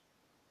cash.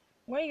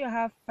 When you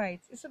have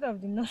fights, instead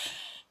of the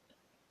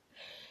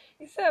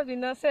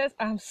nonsense,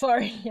 I'm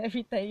sorry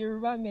every time you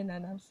remind men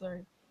and I'm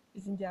sorry,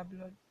 it's in their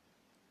blood.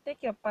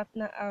 Take your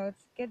partner out,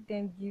 get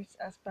them gifts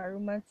as per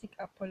romantic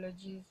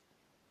apologies.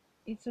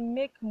 It will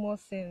make more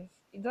sense.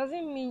 It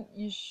doesn't mean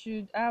you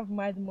should have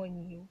mad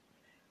money, oh,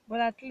 but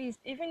at least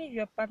even if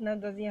your partner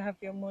doesn't have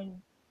your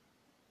money,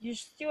 you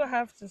still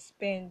have to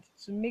spend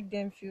to make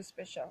them feel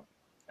special.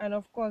 And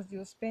of course,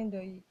 they'll spend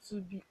on you,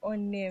 to be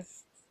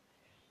honest.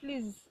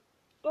 Please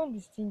don't be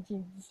stingy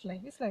in this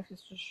life. This life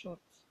is too short.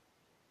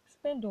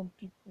 Spend on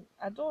people.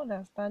 I don't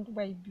understand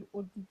why you be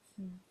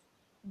ODT.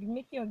 Be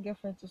making your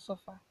girlfriend to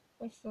suffer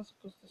when she's not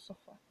supposed to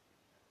suffer.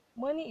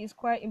 Money is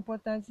quite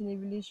important in a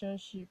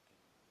relationship.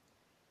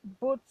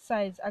 Both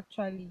sides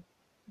actually.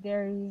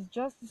 There is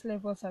just this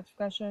level of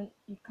satisfaction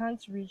you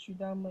can't reach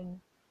without money.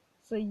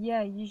 So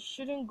yeah, you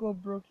shouldn't go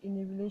broke in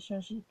a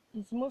relationship.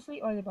 It's mostly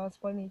all about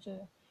spoiling each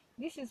other.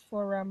 This is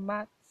for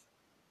Ramat.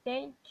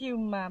 Thank you,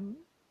 ma'am.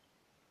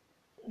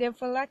 Then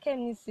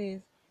Falakemi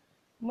says,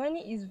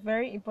 money is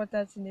very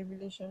important in a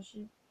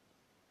relationship.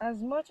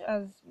 As much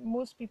as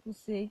most people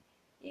say,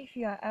 if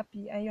you are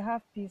happy and you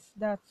have peace,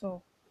 that's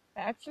all.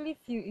 I actually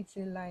feel it's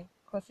a lie.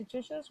 Because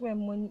situations where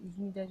money is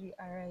needed will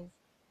arise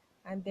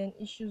and then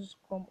issues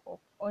come up.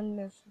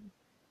 Honestly,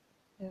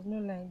 there's no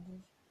lie in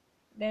this.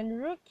 Then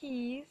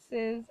Rookie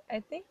says, I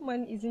think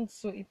money isn't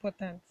so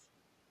important.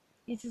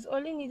 It is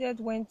only needed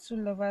when two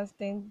lovers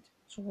tend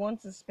to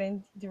want to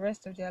spend the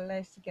rest of their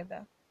lives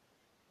together,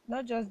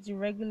 not just the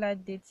regular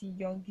dating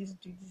youngies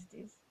do these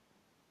days.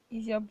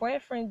 If your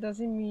boyfriend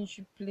doesn't mean you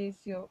should place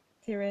your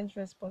parents'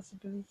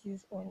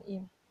 responsibilities on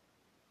him.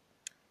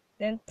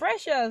 Then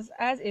Precious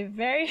has a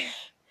very,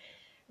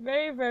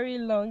 very, very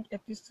long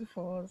epistle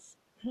for us.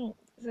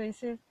 So he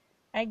says,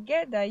 I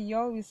get that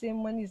y'all will say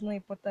money is not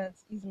important.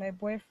 He's my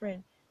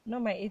boyfriend,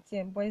 not my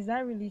ATM. But is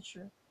that really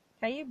true?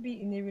 Can you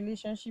be in a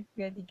relationship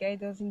where the guy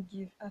doesn't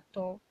give at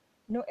all?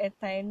 No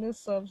airtime, no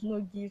subs, no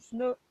gifts,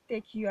 no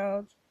take you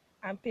out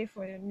and pay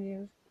for your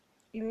meals.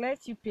 He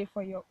lets you pay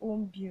for your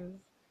own bills.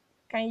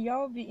 Can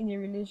y'all be in a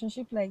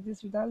relationship like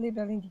this without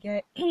labeling the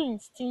guy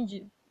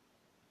stingy?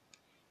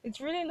 It's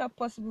really not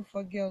possible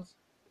for girls.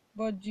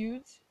 But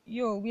dudes,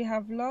 yo, we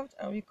have loved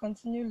and we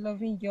continue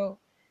loving y'all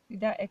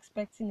without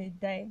expecting a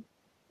dime.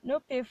 No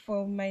pay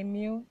for my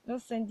meal, no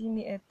sending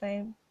me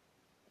airtime,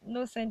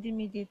 no sending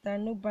me data,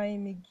 no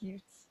buying me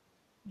gifts.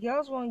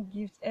 Girls want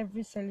gifts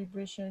every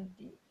celebration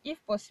day.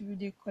 If possible,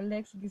 they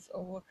collect gifts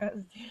on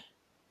Workers' Day.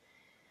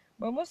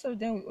 But most of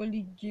them we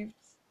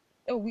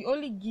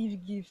only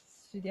give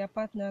gifts to their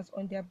partners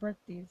on their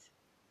birthdays.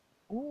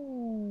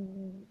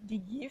 Ooh, the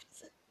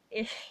gifts.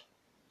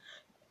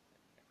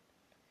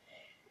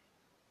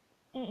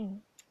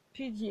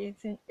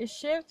 PG-18, a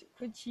shaved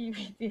coochie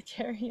with a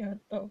cherry on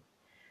top.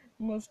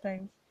 Most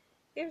times,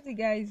 if the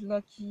guy is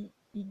lucky,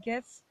 he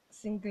gets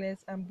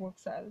singlets and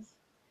boxers.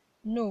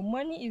 No,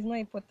 money is not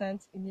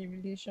important in a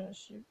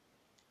relationship.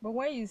 But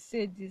when you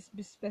say this,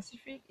 be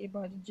specific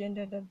about the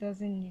gender that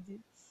doesn't need it.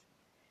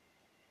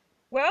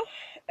 Well,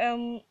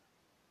 um,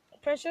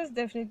 Precious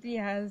definitely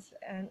has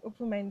an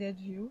open-minded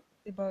view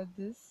about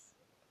this,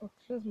 or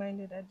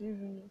closed-minded. I don't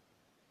even know.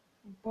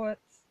 But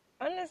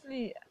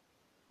honestly,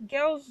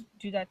 girls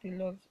do that a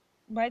lot.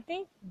 But I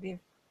think they've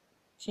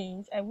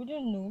changed. I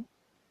wouldn't know.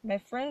 My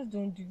friends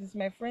don't do this.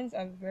 My friends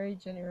are very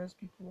generous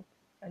people,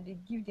 and they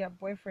give their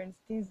boyfriends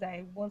things that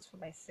I want for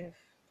myself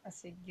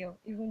as a girl,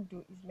 even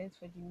though it's meant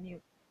for the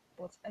male.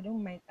 But I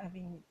don't mind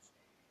having it.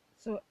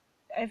 So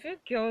I feel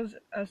girls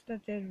have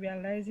started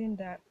realizing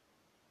that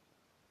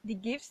the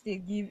gifts they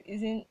give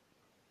isn't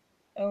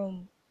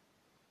um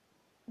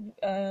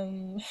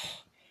um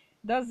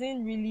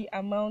doesn't really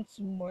amount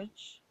to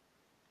much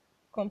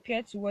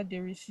compared to what they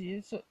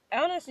receive. So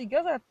honestly,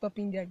 girls are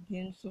topping their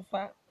game so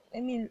far.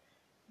 I mean,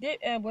 they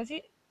was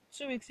it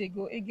 2 weeks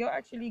ago? A girl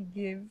actually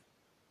gave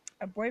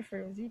a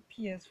boyfriend, was it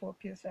PS4,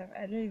 PS5?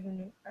 I don't even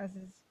know.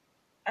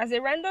 As a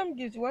random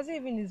gift, it wasn't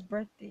even his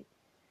birthday.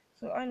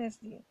 So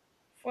honestly,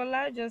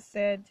 Fola just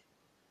said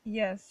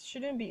yes,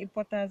 shouldn't be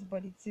important,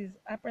 but it is.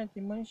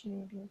 Apparently, money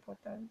shouldn't be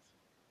important.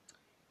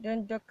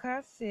 Then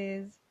Doka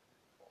says,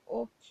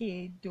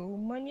 okay, though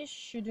money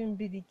shouldn't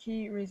be the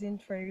key reason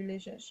for a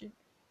relationship.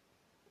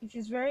 It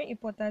is very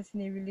important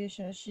in a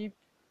relationship.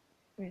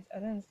 Wait, I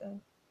don't understand.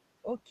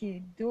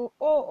 Okay,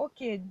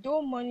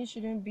 though money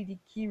shouldn't be the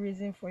key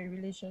reason for a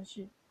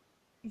relationship.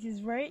 It is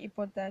very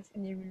important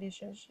in a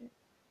relationship.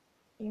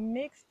 It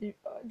makes the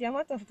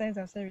amount of times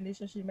I've said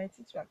relationship, my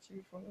teeth will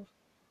actually fall off.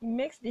 It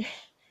makes the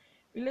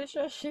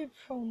relationship,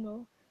 oh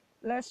no,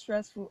 less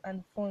stressful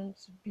and fun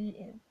to be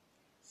in.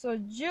 So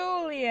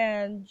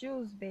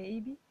Jules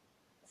baby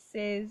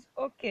says,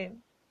 okay,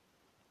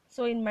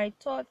 so in my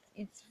thoughts,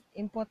 it's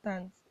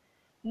important.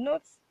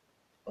 Note,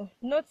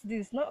 note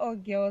this: not all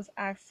girls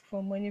ask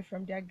for money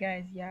from their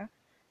guys, yeah,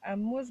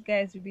 and most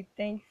guys will be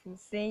thankful,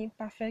 saying,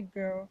 "Perfect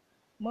girl,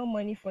 more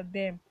money for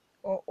them,"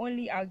 or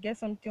only "I'll get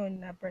something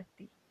on her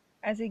birthday."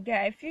 As a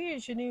guy, I feel you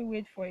shouldn't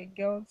wait for a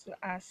girl to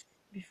ask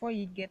before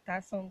you get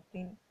her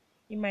something.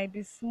 It might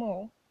be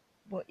small,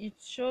 but it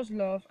shows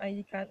love, and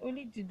you can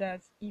only do that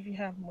if you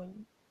have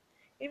money.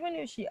 Even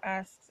if she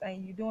asks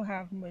and you don't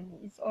have money,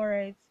 it's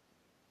alright.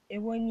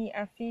 Èwo ni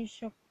a fi ń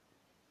ṣọ́-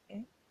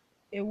 eh?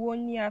 Èwo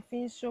ni a fi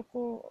ń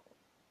ṣókó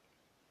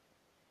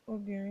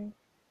obìnrin?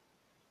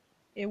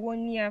 Èwo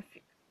ni a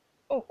fi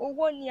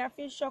owó ni a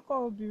fi ń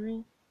ṣọ́kọ̀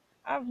obìnrin?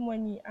 Have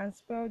money and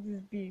spoil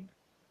this babe,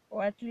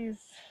 or at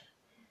least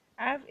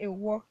have a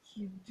work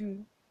you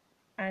do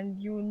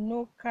and you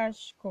know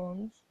cash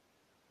comes.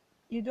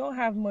 You don't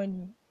have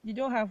money, you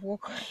don't have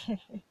work.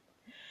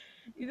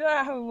 You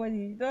don't have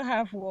money, you don't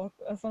have work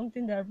or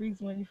something that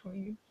brings money for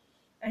you,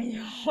 and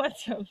you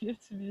want your babe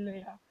to be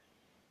loyal.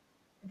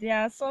 There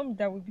are some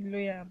that will be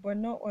loyal, but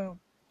not all.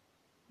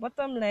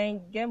 Bottom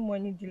line, get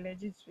money the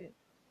legit way.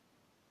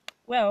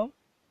 Well,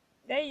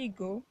 there you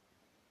go,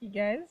 you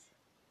guys.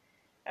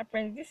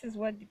 Apparently, this is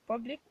what the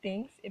public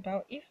thinks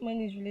about if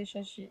money is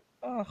relationship.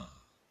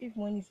 If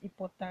money is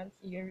important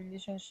in your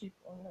relationship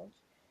or not.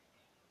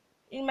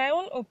 In my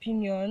own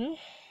opinion,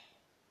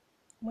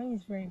 money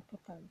is very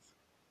important.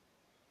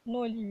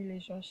 No only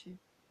relationship.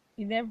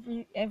 In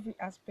every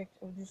aspect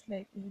of this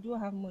life, if you don't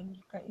have money,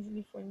 you can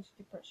easily fall into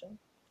depression.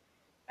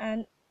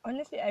 And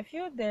honestly, I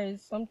feel there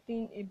is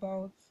something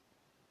about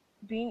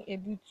being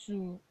able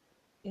to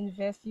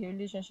invest in a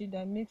relationship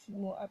that makes it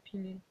more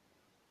appealing.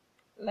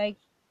 Like,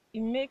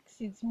 it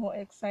makes it more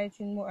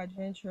exciting, more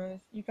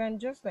adventurous. You can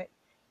just like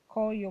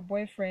call your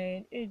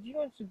boyfriend, hey, do you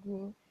want to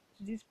go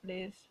to this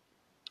place?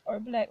 Or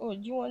be like, oh,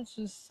 do you want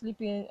to sleep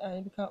in,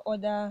 and we can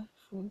order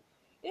food?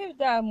 If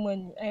they have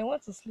money and you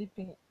want to sleep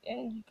in,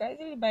 and you can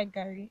easily buy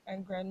Gary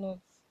and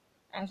granuts,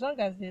 as long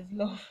as there's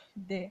love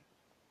there,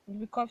 you'll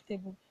be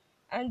comfortable.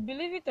 And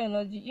believe it or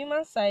not, the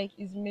human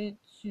psyche is made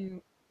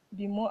to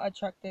be more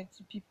attracted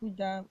to people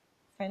that are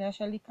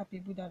financially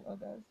capable than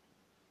others.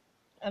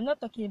 I'm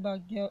not talking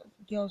about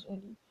girls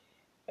only.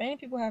 Many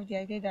people have the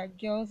idea that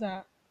girls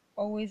are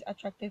always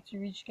attracted to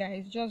rich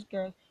guys, just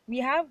girls. We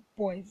have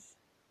boys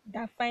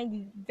that find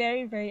it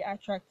very, very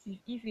attractive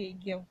if you're a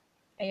girl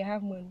and you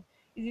have money.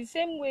 It's the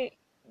same way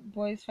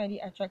boys find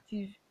it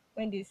attractive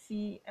when they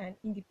see an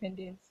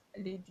independent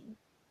lady.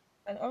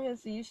 And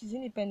obviously, if she's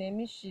independent, it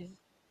means she's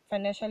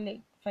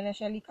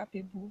financially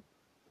capable.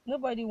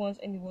 Nobody wants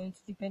anyone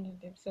to depend on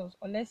themselves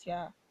unless you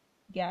are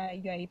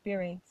a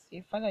parent,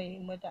 a father, a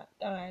mother.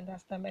 Now I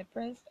understand. My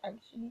parents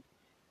actually,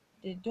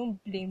 they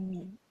don't blame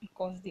me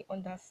because they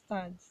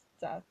understand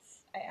that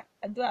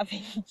I don't have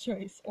any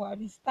choice, or I'll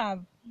be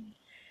starved.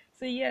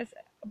 So yes,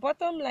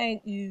 bottom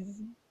line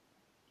is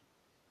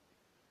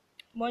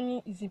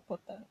money is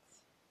important.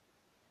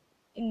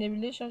 In a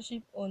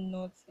relationship or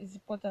not is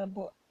important,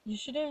 but you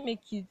shouldn't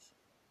make it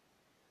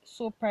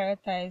so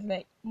prioritized.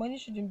 Like, money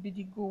shouldn't be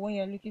the goal when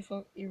you're looking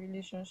for a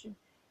relationship.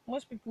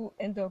 Most people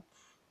end up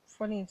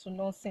falling into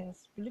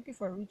nonsense. Be looking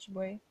for a rich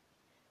boy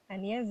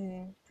and he has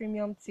in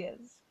premium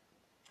tiers.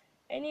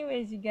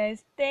 Anyways, you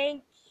guys,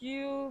 thank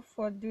you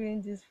for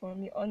doing this for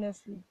me.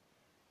 Honestly,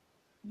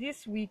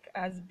 this week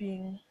has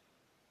been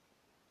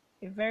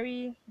a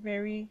very,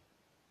 very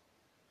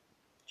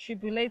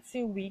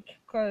tribulating week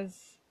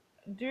because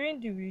during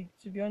the week,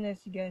 to be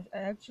honest, you guys, I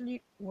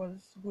actually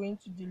was going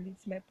to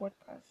delete my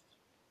podcast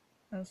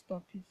and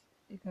stop it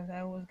because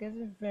I was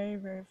getting very,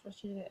 very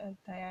frustrated and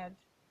tired.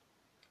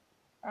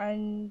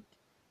 And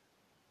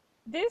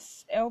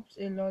this helped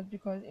a lot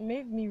because it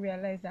made me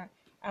realize that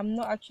I'm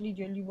not actually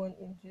the only one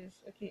in this.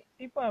 Okay,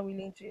 people are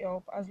willing to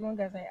help as long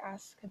as I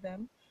ask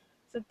them.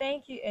 So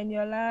thank you,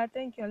 Eniola.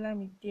 Thank you,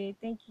 Olamide.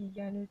 Thank you,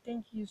 Yano.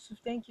 Thank you, Yusuf.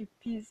 Thank you,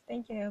 Peace.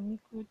 Thank you,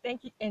 Amiku.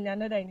 Thank you, and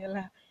another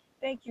Eniola.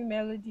 Thank you,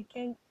 Melody.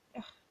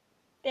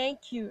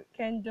 Thank you,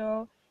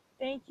 Kendall.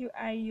 Thank you,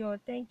 Ayo.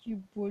 Thank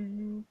you,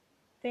 Bolu.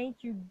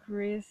 Thank you,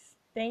 Grace.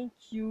 Thank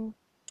you.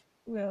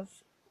 Who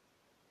else?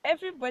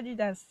 Everybody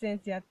that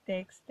sent their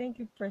text. Thank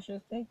you,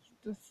 Precious. Thank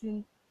you,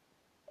 Tosin.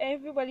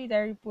 Everybody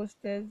that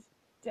reposted,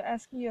 to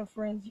asking your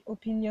friends'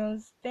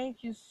 opinions.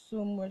 Thank you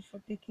so much for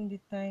taking the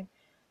time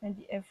and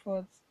the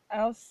efforts.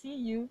 I'll see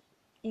you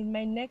in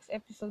my next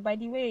episode. By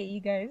the way, you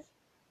guys,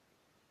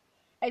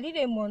 I did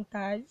a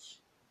montage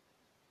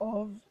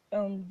of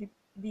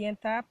the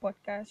entire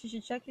podcast. You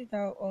should check it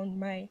out on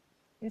my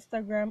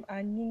Instagram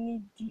at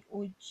Nini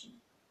Dog.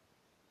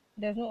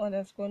 There's no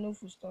underscore, no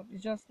full stop.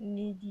 It's just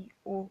Nini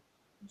Dog.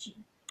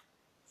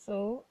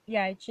 So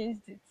yeah, I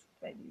changed it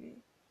by the way.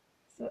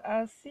 So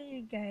I'll see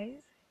you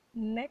guys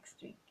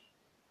next week.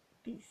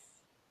 Peace.